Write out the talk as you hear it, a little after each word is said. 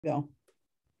Go.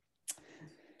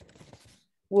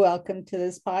 Welcome to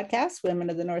this podcast,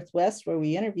 Women of the Northwest, where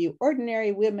we interview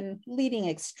ordinary women leading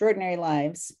extraordinary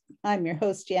lives. I'm your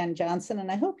host, Jan Johnson,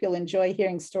 and I hope you'll enjoy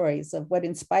hearing stories of what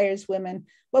inspires women,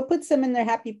 what puts them in their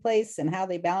happy place, and how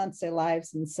they balance their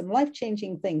lives, and some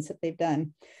life-changing things that they've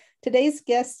done. Today's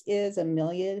guest is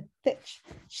Amelia Fitch.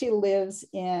 She lives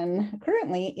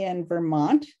currently in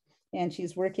Vermont, and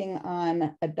she's working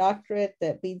on a doctorate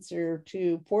that leads her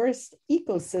to forest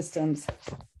ecosystems.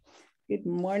 Good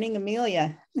morning,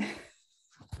 Amelia.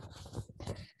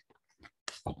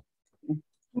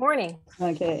 Morning.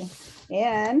 Okay,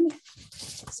 and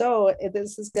so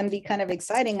this is going to be kind of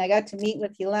exciting. I got to meet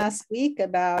with you last week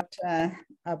about a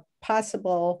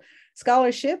possible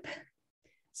scholarship.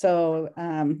 So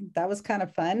that was kind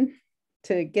of fun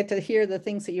to get to hear the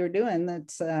things that you're doing.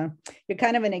 You're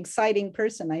kind of an exciting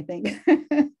person, I think.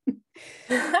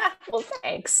 Well,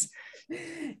 thanks.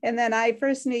 And then I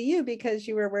first knew you because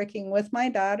you were working with my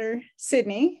daughter,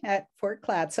 Sydney, at Fort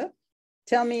Clatsop.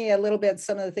 Tell me a little bit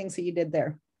some of the things that you did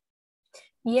there.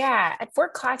 Yeah, at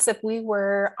Fort Clatsop, we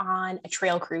were on a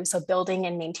trail crew, so building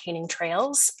and maintaining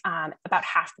trails about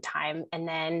half the time. And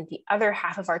then the other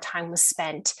half of our time was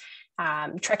spent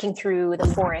trekking through the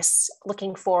forests,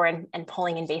 looking for and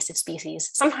pulling invasive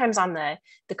species, sometimes on the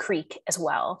creek as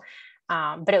well.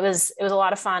 But it was a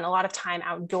lot of fun, a lot of time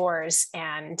outdoors,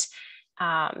 and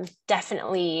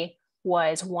definitely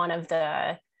was one of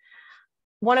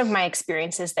my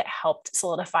experiences that helped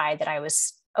solidify that I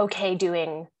was okay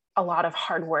doing a lot of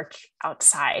hard work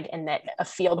outside, and that a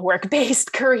field work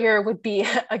based career would be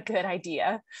a good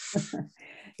idea.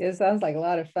 It sounds like a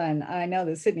lot of fun. I know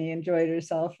that Sydney enjoyed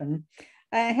herself, and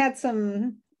I had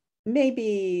some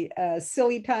maybe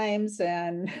silly times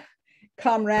and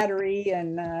camaraderie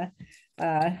and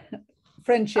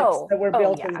friendships that were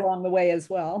built along the way as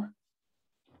well.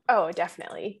 Oh,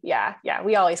 definitely. Yeah.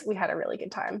 We had a really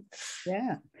good time.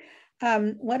 Yeah.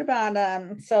 What about,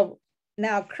 so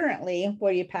now currently, what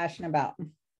are you passionate about?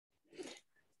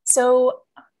 So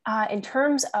in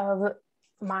terms of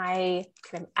my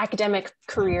kind of academic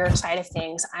career side of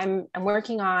things, I'm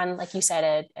working on, like you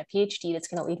said, a PhD that's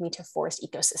going to lead me to forest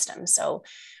ecosystems. So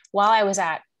while I was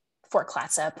at Fort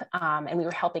Clatsop and we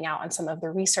were helping out on some of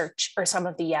the research or some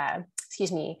of the,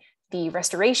 the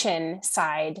restoration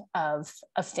side of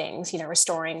things,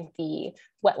 restoring the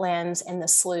wetlands and the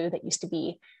slough that used to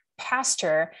be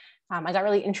pasture, I got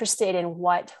really interested in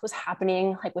what was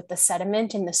happening like with the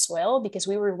sediment in the soil, because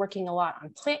we were working a lot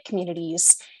on plant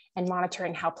communities and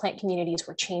monitoring how plant communities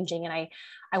were changing. And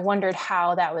I wondered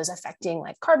how that was affecting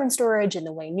like carbon storage and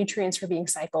the way nutrients were being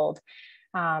cycled.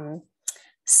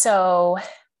 So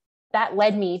that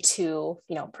led me to,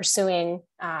 pursuing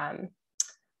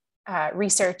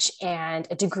research and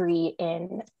a degree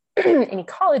in in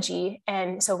ecology.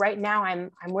 And so right now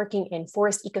I'm working in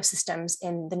forest ecosystems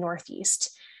in the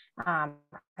Northeast. I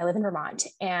live in Vermont,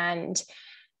 and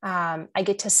I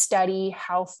get to study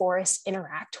how forests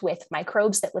interact with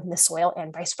microbes that live in the soil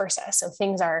and vice versa. So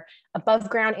things are above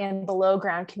ground and below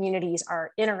ground communities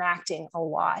are interacting a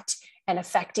lot and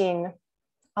affecting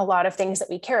a lot of things that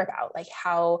we care about, like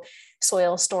how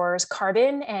soil stores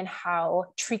carbon and how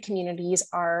tree communities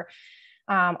are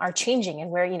changing, and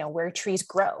where trees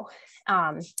grow.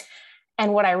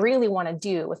 And what I really want to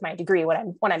do with my degree, what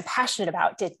I'm passionate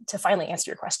about, to finally answer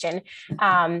your question,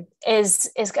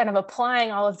 is kind of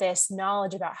applying all of this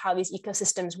knowledge about how these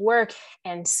ecosystems work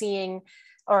and seeing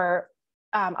or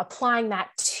applying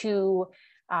that to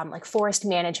like forest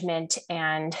management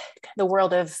and the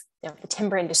world of the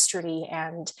timber industry.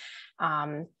 And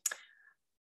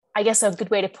I guess a good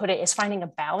way to put it is finding a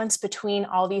balance between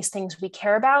all these things we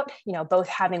care about, both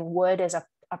having wood as a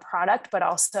product, but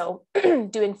also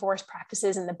doing forest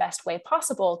practices in the best way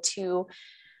possible to,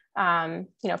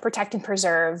 protect and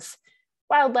preserve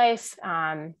wildlife,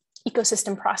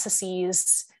 ecosystem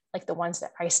processes like the ones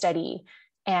that I study,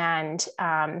 and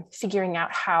figuring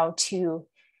out how to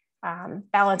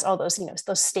balance all those,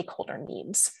 those stakeholder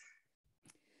needs.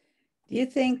 Do you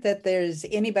think that there's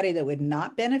anybody that would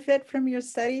not benefit from your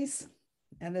studies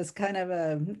and this kind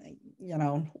of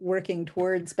working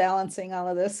towards balancing all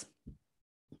of this?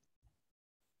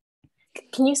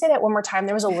 Can you say that one more time?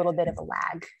 There was a little bit of a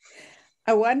lag.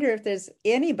 I wonder if there's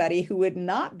anybody who would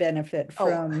not benefit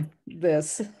from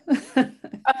this.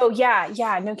 Oh,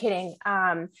 yeah, no kidding.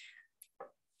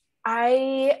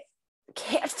 I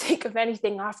can't think of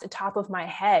anything off the top of my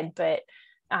head, but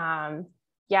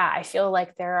I feel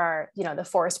like there are, the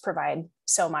forests provide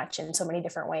so much in so many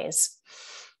different ways.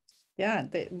 Yeah,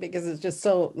 because it's just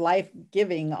so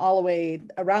life-giving all the way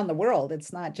around the world.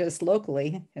 It's not just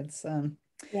locally. It's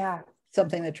yeah.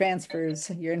 something that transfers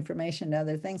your information to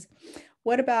other things.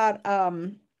 What about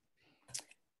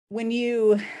when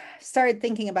you started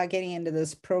thinking about getting into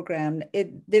this program,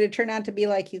 did it turn out to be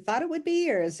like you thought it would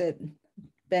be, or has it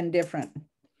been different?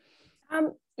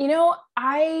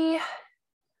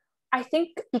 I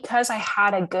think because I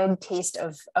had a good taste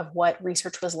of what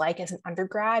research was like as an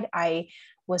undergrad, I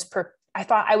thought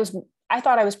I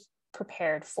was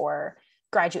prepared for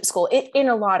graduate school in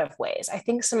a lot of ways. I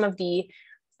think some of the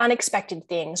unexpected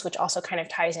things, which also kind of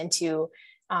ties into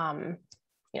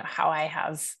how I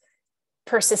have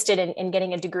persisted in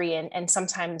getting a degree and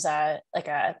sometimes like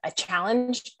a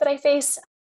challenge that I face.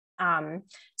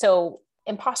 So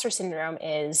imposter syndrome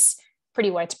is pretty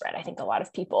widespread. I think a lot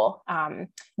of people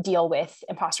deal with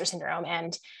imposter syndrome.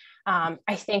 And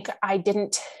I think I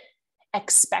didn't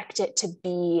expect it to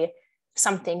be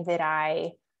something that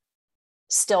I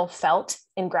still felt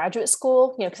in graduate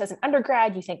school, because as an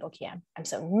undergrad, you think, okay, I'm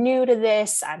so new to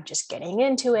this, I'm just getting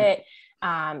into it.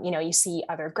 You see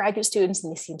other graduate students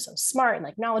and they seem so smart and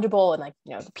like knowledgeable, and like,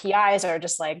 the PIs are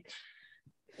just like,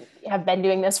 have been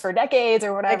doing this for decades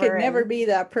or whatever. I could never be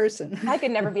that person. I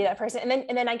could never be that person.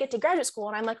 And then I get to graduate school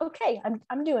and I'm like, okay,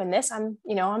 I'm doing this. I'm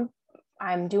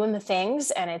doing the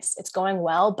things and it's going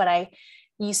well, but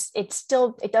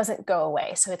it doesn't go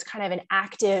away. So it's kind of an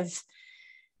active,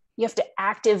 you have to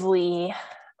actively,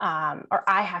 or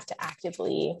I have to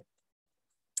actively,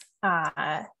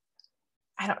 I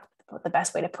don't know what the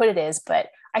best way to put it is, but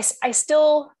I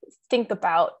still think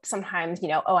about sometimes,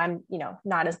 I'm,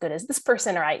 not as good as this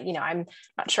person, or I'm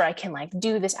not sure I can like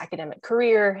do this academic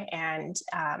career. And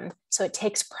so it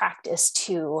takes practice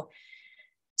to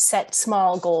set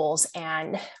small goals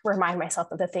and remind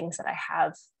myself of the things that I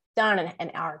have done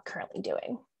and are currently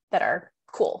doing that are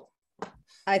cool.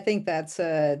 I think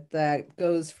that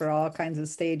goes for all kinds of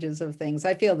stages of things.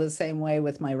 I feel the same way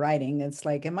with my writing. It's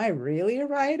like, am I really a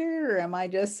writer, or am I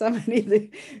just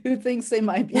somebody who thinks they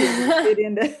might be able to fit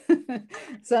into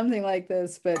something like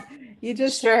this? But you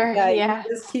just, you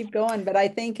just keep going. But I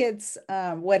think it's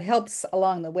what helps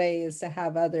along the way is to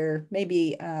have other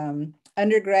maybe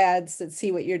undergrads that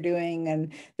see what you're doing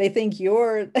and they think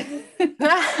you're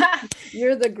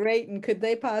you're the great, and could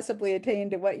they possibly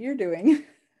attain to what you're doing?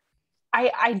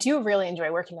 I do really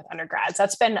enjoy working with undergrads.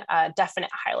 That's been a definite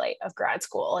highlight of grad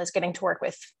school, is getting to work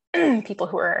with people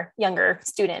who are younger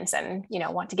students and,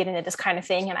 want to get into this kind of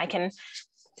thing. And I can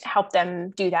help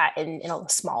them do that in a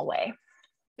small way.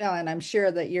 Yeah, and I'm sure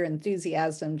that your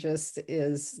enthusiasm just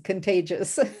is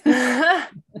contagious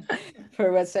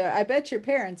for what's there. I bet your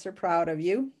parents are proud of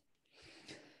you.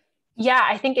 Yeah,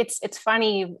 I think it's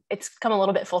funny. It's come a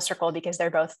little bit full circle because they're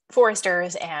both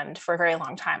foresters, and for a very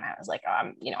long time I was like,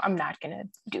 I'm not going to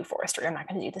do forestry. I'm not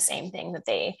going to do the same thing that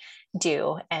they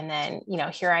do. And then,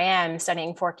 here I am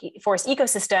studying forest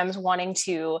ecosystems, wanting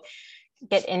to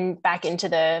get into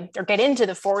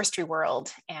the forestry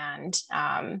world. And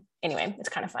anyway, it's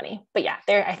kind of funny. But yeah,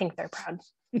 I think they're proud.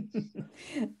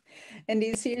 And do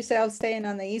you see yourself staying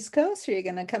on the East Coast, or are you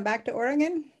going to come back to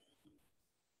Oregon?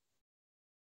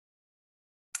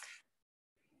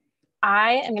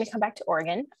 I am going to come back to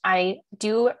Oregon. I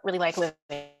do really like living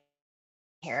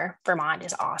here. Vermont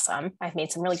is awesome. I've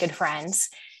made some really good friends,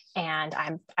 and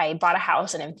I bought a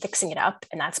house and I'm fixing it up,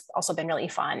 and that's also been really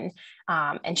fun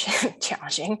and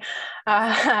challenging.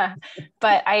 But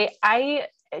I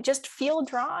just feel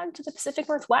drawn to the Pacific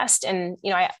Northwest, and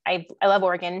I love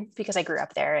Oregon because I grew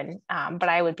up there, and but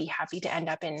I would be happy to end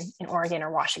up in Oregon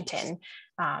or Washington.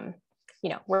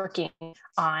 Working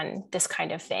on this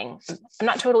kind of thing. I'm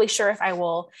not totally sure if I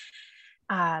will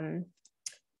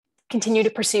continue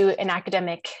to pursue an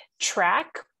academic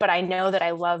track, but I know that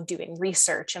I love doing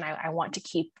research, and I want to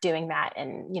keep doing that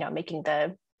and, making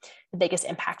the biggest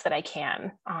impact that I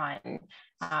can on,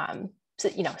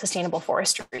 sustainable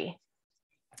forestry.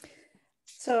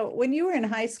 So when you were in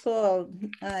high school,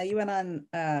 you went on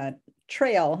a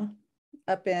trail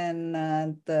up in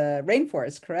the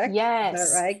rainforest, correct? Yes.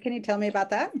 Is that right? Can you tell me about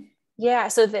that? Yeah,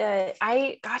 so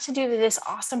I got to do this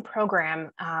awesome program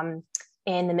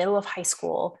in the middle of high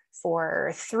school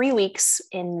for 3 weeks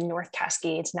in North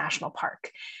Cascades National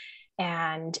Park.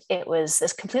 And it was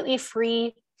this completely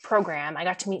free program. I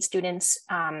got to meet students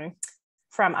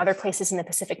from other places in the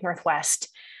Pacific Northwest.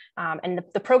 And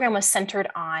the program was centered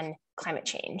on climate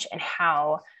change and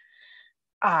how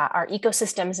our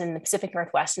ecosystems in the Pacific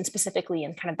Northwest, and specifically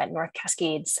in kind of that North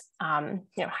Cascades,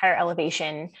 higher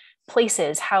elevation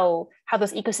places, how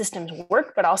those ecosystems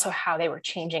work, but also how they were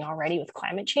changing already with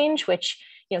climate change, which,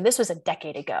 this was a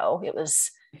decade ago. It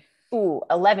was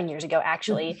 11 years ago,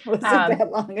 actually. Was it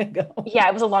that long ago? Yeah,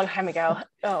 it was a long time ago.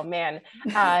 Oh man.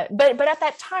 But at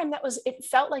that time, it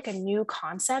felt like a new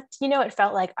concept. It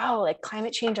felt like, oh, like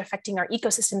climate change affecting our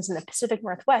ecosystems in the Pacific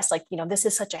Northwest. Like, this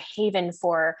is such a haven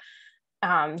for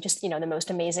just, the most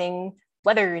amazing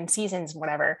weather and seasons and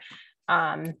whatever.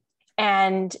 But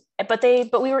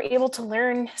we were able to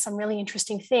learn some really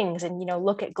interesting things and,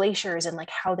 look at glaciers and like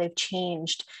how they've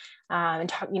changed,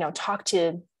 and talk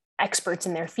to experts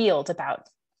in their field about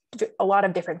a lot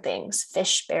of different things: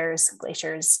 fish, bears,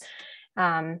 glaciers.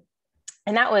 And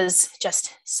that was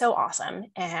just so awesome.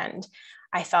 And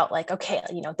I felt like, okay,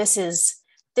 this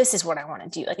is what I want to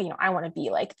do. Like, I want to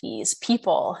be like these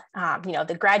people,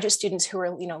 the graduate students who were,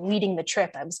 leading the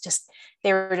trip.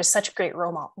 They were just such great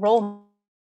role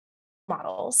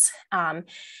models. And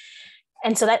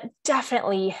so that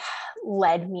definitely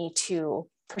led me to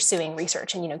pursuing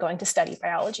research and, going to study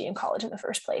biology in college in the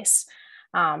first place.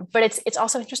 But it's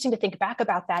also interesting to think back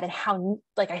about that and how,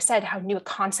 like I said, how new a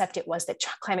concept it was that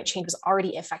climate change was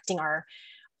already affecting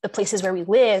the places where we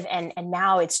live. And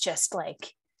now it's just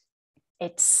like,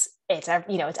 it's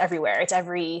everywhere. It's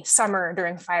every summer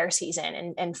during fire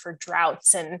season and for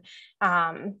droughts and,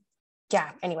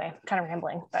 yeah, anyway, kind of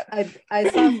rambling, but I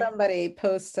saw somebody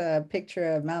post a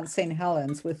picture of Mount St.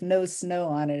 Helens with no snow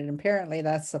on it. And apparently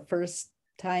that's the first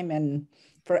time in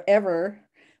forever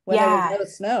when there was no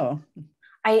snow.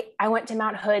 I went to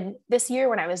Mount Hood this year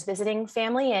when I was visiting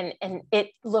family, and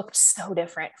it looked so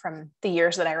different from the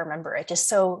years that I remember. It just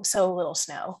so little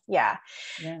snow. Yeah.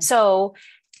 So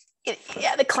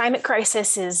the climate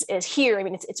crisis is here. I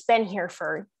mean, it's been here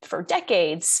for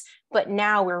decades, but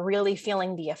now we're really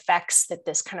feeling the effects that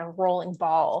this kind of rolling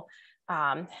ball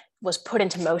was put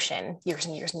into motion years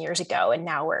and years and years ago, and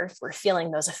now we're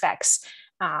feeling those effects.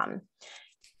 I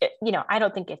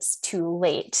don't think it's too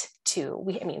late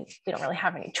we don't really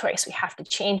have any choice. We have to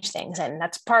change things. And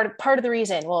that's part of the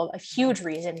reason, a huge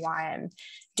reason why I'm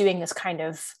doing this kind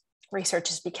of research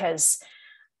is because,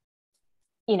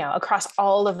 across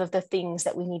all of the things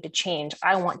that we need to change,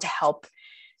 I want to help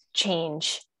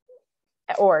change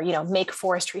or, make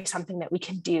forestry something that we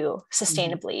can do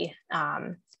sustainably,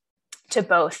 to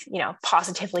both,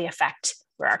 positively affect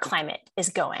where our climate is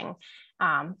going.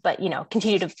 But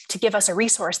continue to give us a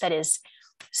resource that is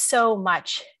so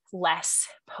much less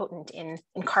potent in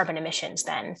carbon emissions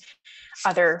than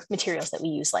other materials that we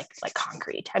use, like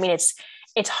concrete. I mean,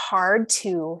 it's hard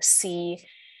to see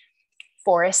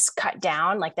forests cut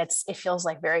down. Like it feels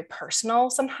like very personal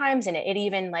sometimes, and it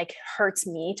even like hurts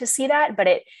me to see that.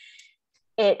 But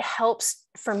it helps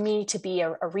for me to be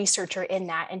a researcher in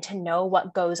that and to know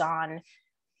what goes on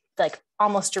like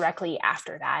almost directly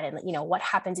after that, and what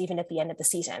happens even at the end of the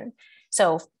season.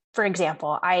 So for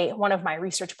example, one of my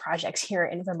research projects here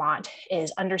in Vermont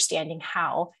is understanding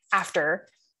how after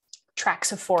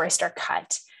tracts of forest are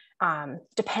cut,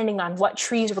 depending on what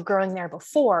trees were growing there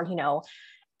before,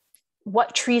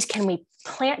 what trees can we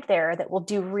plant there that will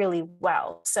do really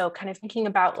well. So kind of thinking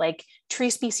about like tree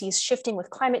species shifting with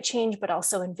climate change, but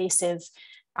also invasive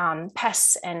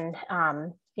pests and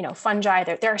fungi.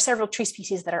 There are several tree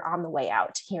species that are on the way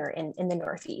out here in the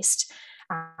Northeast,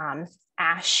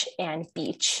 ash and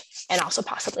beech, and also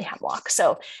possibly hemlock.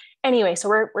 So anyway, so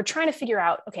we're trying to figure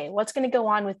out, okay, what's going to go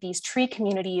on with these tree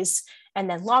communities, and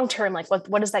then long term, like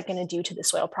what is that going to do to the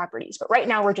soil properties? But right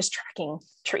now we're just tracking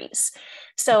trees.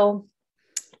 So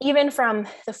even from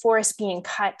the forest being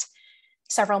cut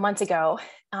several months ago,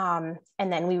 and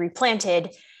then we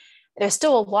replanted, there's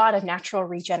still a lot of natural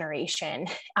regeneration.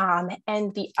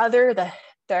 And the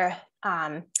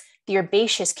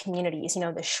herbaceous communities,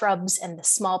 the shrubs and the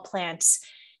small plants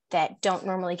that don't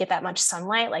normally get that much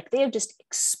sunlight, like they have just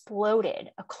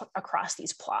exploded across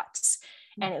these plots.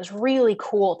 And it was really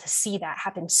cool to see that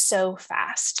happen so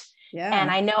fast. Yeah.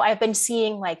 And I know I've been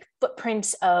seeing like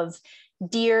footprints of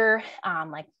deer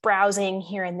like browsing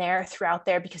here and there throughout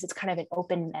there because it's kind of an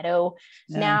open meadow.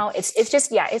 Now. It's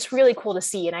just, it's really cool to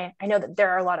see. And I know that there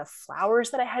are a lot of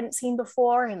flowers that I hadn't seen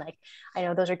before. And like, I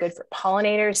know those are good for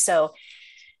pollinators. So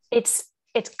it's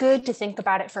good to think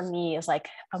about it for me as like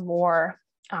a more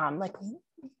like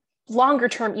longer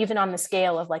term, even on the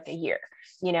scale of like a year,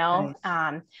 Right.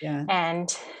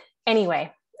 And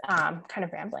anyway, kind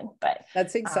of rambling, but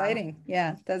that's exciting.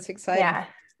 That's exciting. Yeah.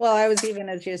 Well, I was even,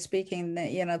 as you're speaking,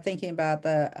 thinking about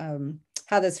the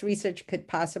how this research could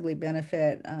possibly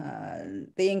benefit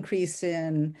the increase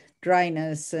in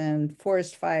dryness and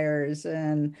forest fires,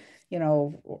 and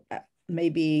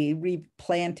maybe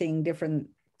replanting different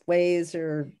ways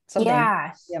or something.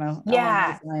 Along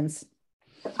those lines.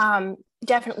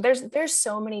 Definitely. There's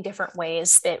so many different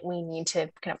ways that we need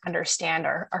to kind of understand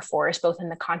our forests, both in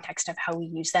the context of how we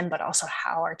use them, but also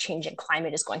how our changing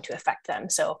climate is going to affect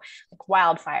them. So like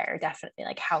wildfire, definitely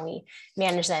like how we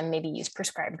manage them, maybe use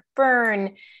prescribed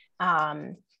burn,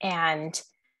 and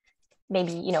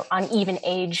maybe, uneven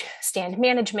age stand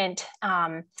management.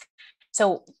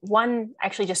 So one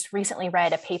actually just recently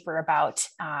read a paper about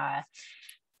a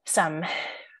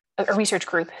research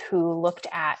group who looked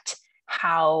at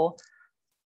how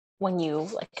when you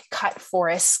like cut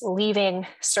forests, leaving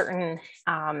certain,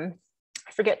 I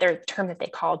forget their term that they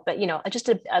called, but just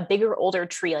a bigger, older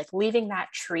tree, like leaving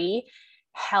that tree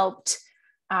helped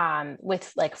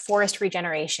with like forest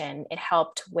regeneration. It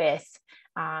helped with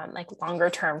like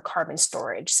longer term carbon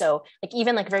storage. So like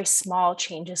even like very small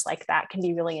changes like that can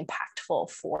be really impactful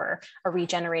for a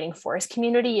regenerating forest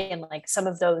community. And like some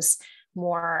of those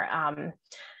more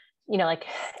like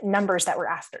numbers that we're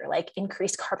after, like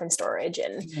increased carbon storage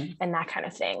and that kind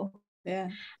of thing.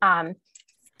 Yeah. On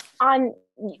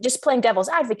just playing devil's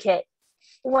advocate,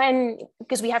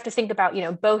 because we have to think about,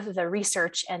 both the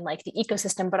research and like the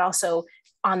ecosystem, but also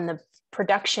on the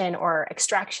production or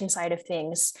extraction side of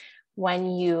things,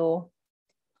 when you're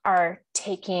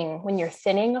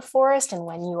thinning a forest and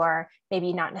when you are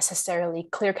maybe not necessarily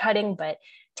clear cutting, but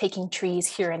taking trees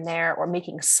here and there or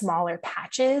making smaller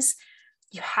patches,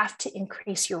 you have to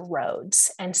increase your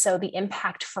roads. And so the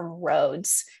impact from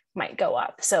roads might go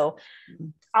up. So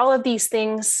all of these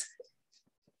things,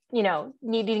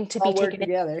 needing to be taken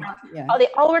together. Yeah. They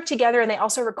all work together, and they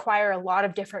also require a lot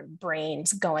of different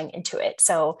brains going into it.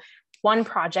 So one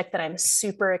project that I'm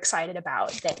super excited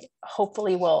about that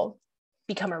hopefully will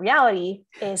become a reality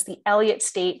is the Elliott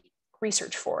State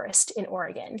Research Forest in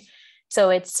Oregon. So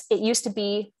it used to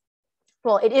be,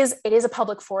 well, it is a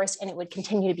public forest, and it would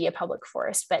continue to be a public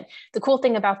forest. But the cool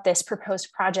thing about this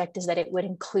proposed project is that it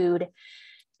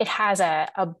has an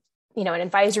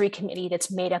advisory committee that's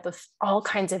made up of all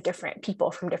kinds of different people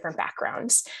from different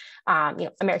backgrounds,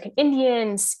 American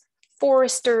Indians,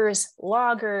 foresters,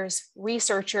 loggers,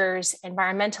 researchers,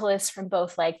 environmentalists from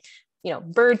both like,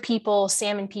 bird people,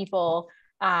 salmon people.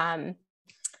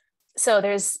 So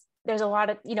there's a lot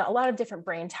of different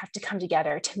brains have to come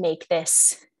together to make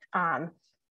this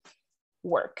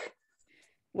work.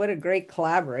 What a great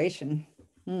collaboration.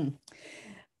 Can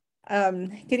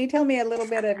you tell me a little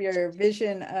bit of your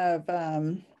vision of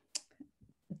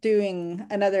doing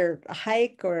another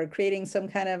hike or creating some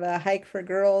kind of a hike for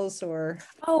girls or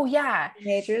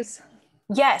teenagers?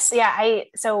 Yes. Yeah. I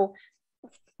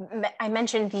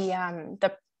mentioned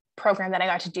the program that I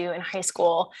got to do in high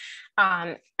school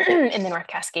in the North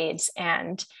Cascades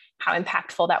and how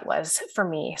impactful that was for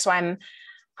me. So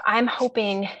I'm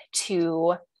hoping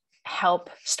to help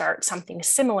start something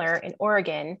similar in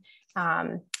Oregon.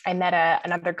 I met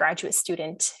another graduate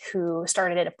student who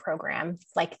started a program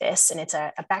like this, and it's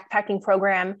a backpacking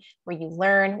program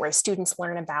where students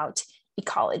learn about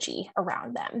ecology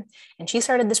around them. And she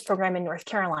started this program in North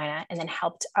Carolina and then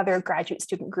helped other graduate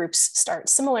student groups start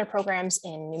similar programs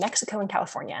in New Mexico and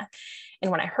California.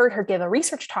 And when I heard her give a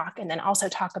research talk and then also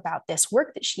talk about this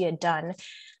work that she had done,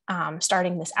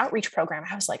 starting this outreach program,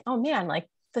 I was like, oh man, like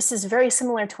this is very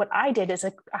similar to what I did as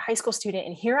a high school student.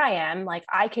 And here I am, like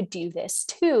I could do this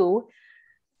too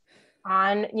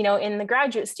in the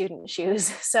graduate student shoes.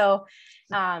 So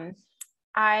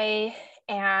I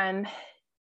am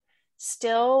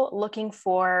still looking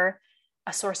for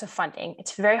a source of funding.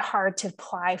 It's very hard to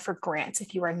apply for grants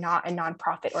if you are not a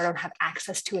nonprofit or don't have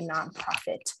access to a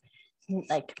nonprofit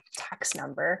like tax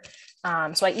number.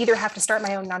 So I either have to start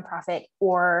my own nonprofit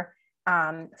or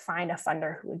find a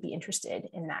funder who would be interested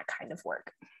in that kind of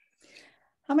work.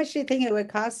 How much do you think it would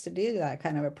cost to do that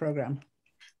kind of a program?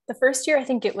 The first year, I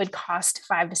think it would cost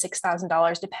 $5,000 to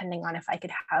 $6,000, depending on if I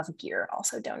could have gear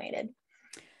also donated.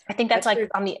 I think that's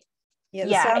like on the. Yeah,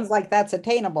 it sounds like that's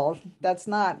attainable. That's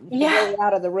not way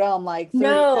out of the realm, like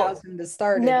 30,000 to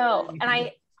start. No, and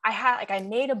I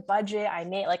made a budget.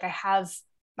 I have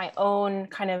my own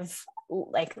kind of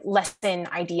like lesson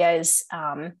ideas,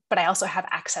 but I also have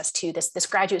access to this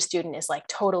graduate student is like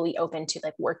totally open to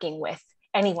like working with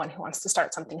anyone who wants to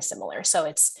start something similar. So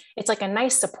it's like a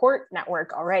nice support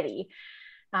network already.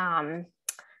 And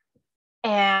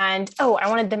I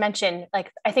wanted to mention,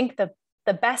 like, I think the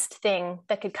best thing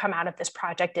that could come out of this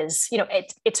project is,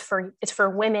 it's for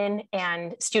women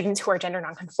and students who are gender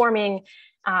nonconforming,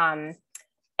 and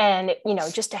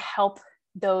just to help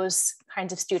those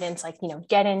kinds of students, like,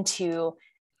 get into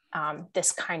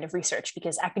this kind of research,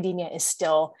 because academia is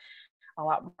still a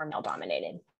lot more male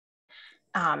dominated.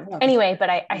 Anyway, but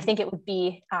I think it would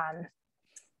be,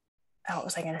 what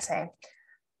was I going to say?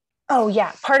 Oh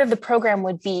yeah, part of the program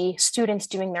would be students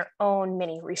doing their own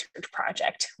mini research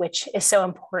project, which is so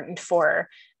important for,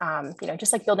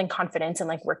 just like building confidence and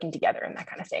like working together and that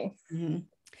kind of thing.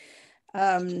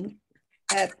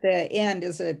 At the end,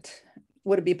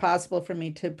 would it be possible for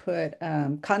me to put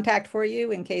contact for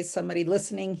you in case somebody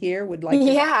listening here would like to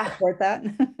Yeah, support that?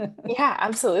 yeah,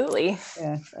 absolutely.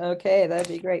 Yeah. Okay, that'd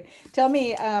be great. Tell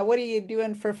me, what are you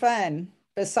doing for fun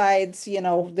besides,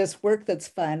 this work that's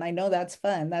fun? I know that's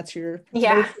fun. That's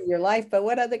Yeah, most of your life, but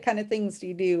what other kind of things do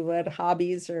you do? What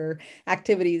hobbies or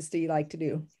activities do you like to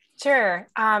do? sure.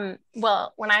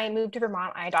 Well, when I moved to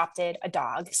Vermont, I adopted a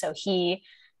dog. So he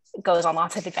goes on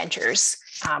lots of adventures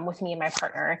with me and my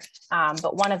partner.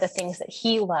 But one of the things that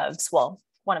he loves, well,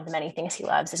 one of the many things he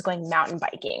loves is going mountain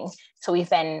biking. So we've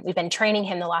been training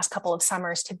him the last couple of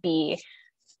summers to be,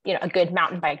 a good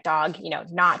mountain bike dog,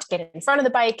 not get in front of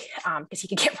the bike because he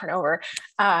could get run over,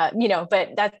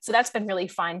 but that's been really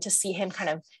fun to see him kind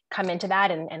of come into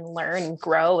that and learn and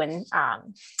grow and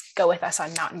go with us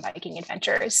on mountain biking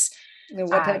adventures. And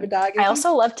what type of dog I is he?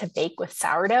 also love to bake with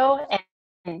sourdough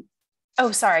and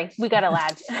oh, sorry, we got a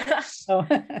lad. Oh,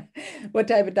 what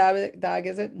type of dog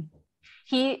is it?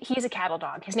 He's a cattle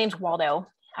dog. His name's Waldo,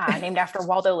 named after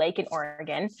Waldo Lake in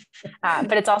Oregon.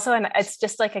 But it's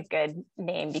just like a good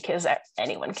name because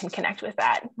anyone can connect with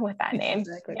that name.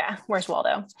 Exactly. Yeah. Where's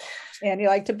Waldo? And you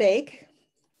like to bake?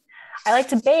 I like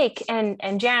to bake.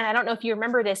 And Jan, I don't know if you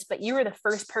remember this, but you were the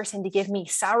first person to give me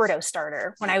sourdough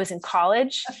starter when I was in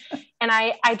college. And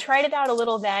I tried it out a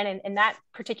little then, and that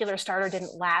particular starter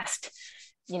didn't last,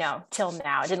 till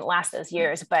now. It didn't last those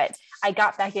years, but I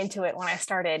got back into it when I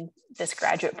started this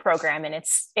graduate program. And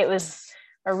it was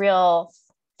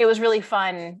really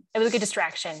fun. It was a good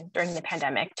distraction during the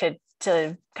pandemic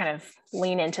to kind of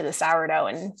lean into the sourdough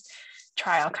and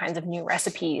try all kinds of new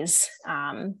recipes.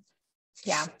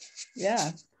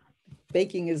 Yeah.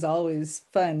 Baking is always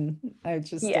fun. I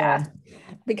just, Yeah.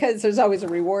 because there's always a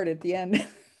reward at the end.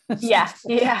 Yeah,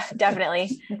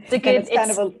 definitely. It's kind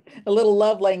of a little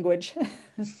love language.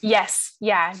 Yes.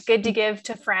 Yeah. Good to give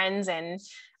to friends and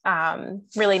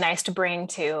really nice to bring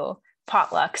to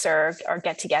potlucks or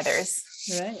get-togethers.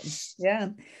 Right. Yeah.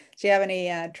 Do you have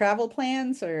any travel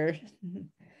plans or,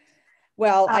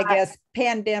 well, I guess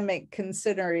pandemic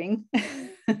considering.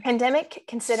 Pandemic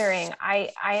considering,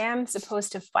 I am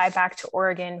supposed to fly back to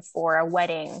Oregon for a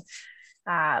wedding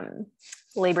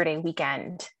Labor Day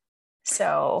weekend.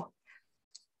 So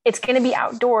it's going to be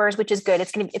outdoors, which is good.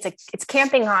 It's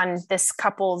camping on this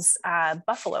couple's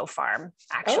buffalo farm,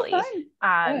 actually.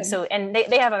 Oh, so, and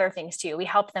they have other things too. We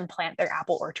helped them plant their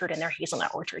apple orchard and their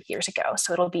hazelnut orchard years ago.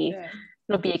 So it'll be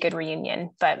a good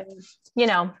reunion, but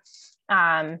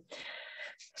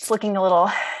it's looking a little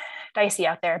dicey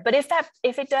out there. But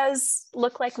if it does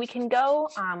look like we can go,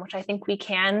 which I think we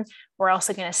can, we're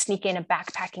also going to sneak in a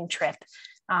backpacking trip,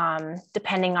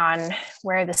 depending on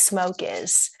where the smoke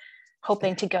is,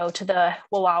 hoping to go to the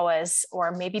Wallowas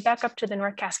or maybe back up to the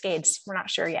North Cascades. We're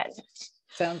not sure yet.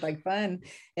 Sounds like fun.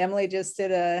 Emily just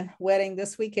did a wedding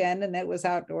this weekend and it was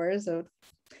outdoors. So it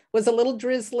was a little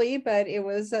drizzly, but it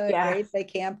was great. They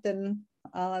camped and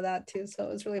all of that too. So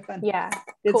it was really fun. Yeah.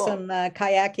 Did some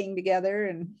kayaking together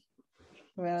and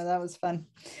well, that was fun.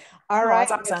 All right,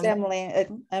 that's awesome. Emily.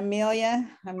 Amelia,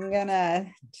 I'm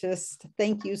gonna just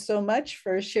thank you so much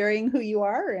for sharing who you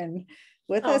are and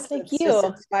with us. Thank you. Just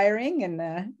inspiring,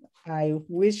 and I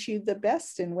wish you the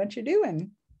best in what you're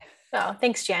doing. Oh,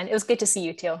 thanks, Jan. It was good to see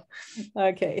you too.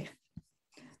 Okay.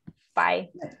 Bye.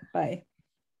 Bye.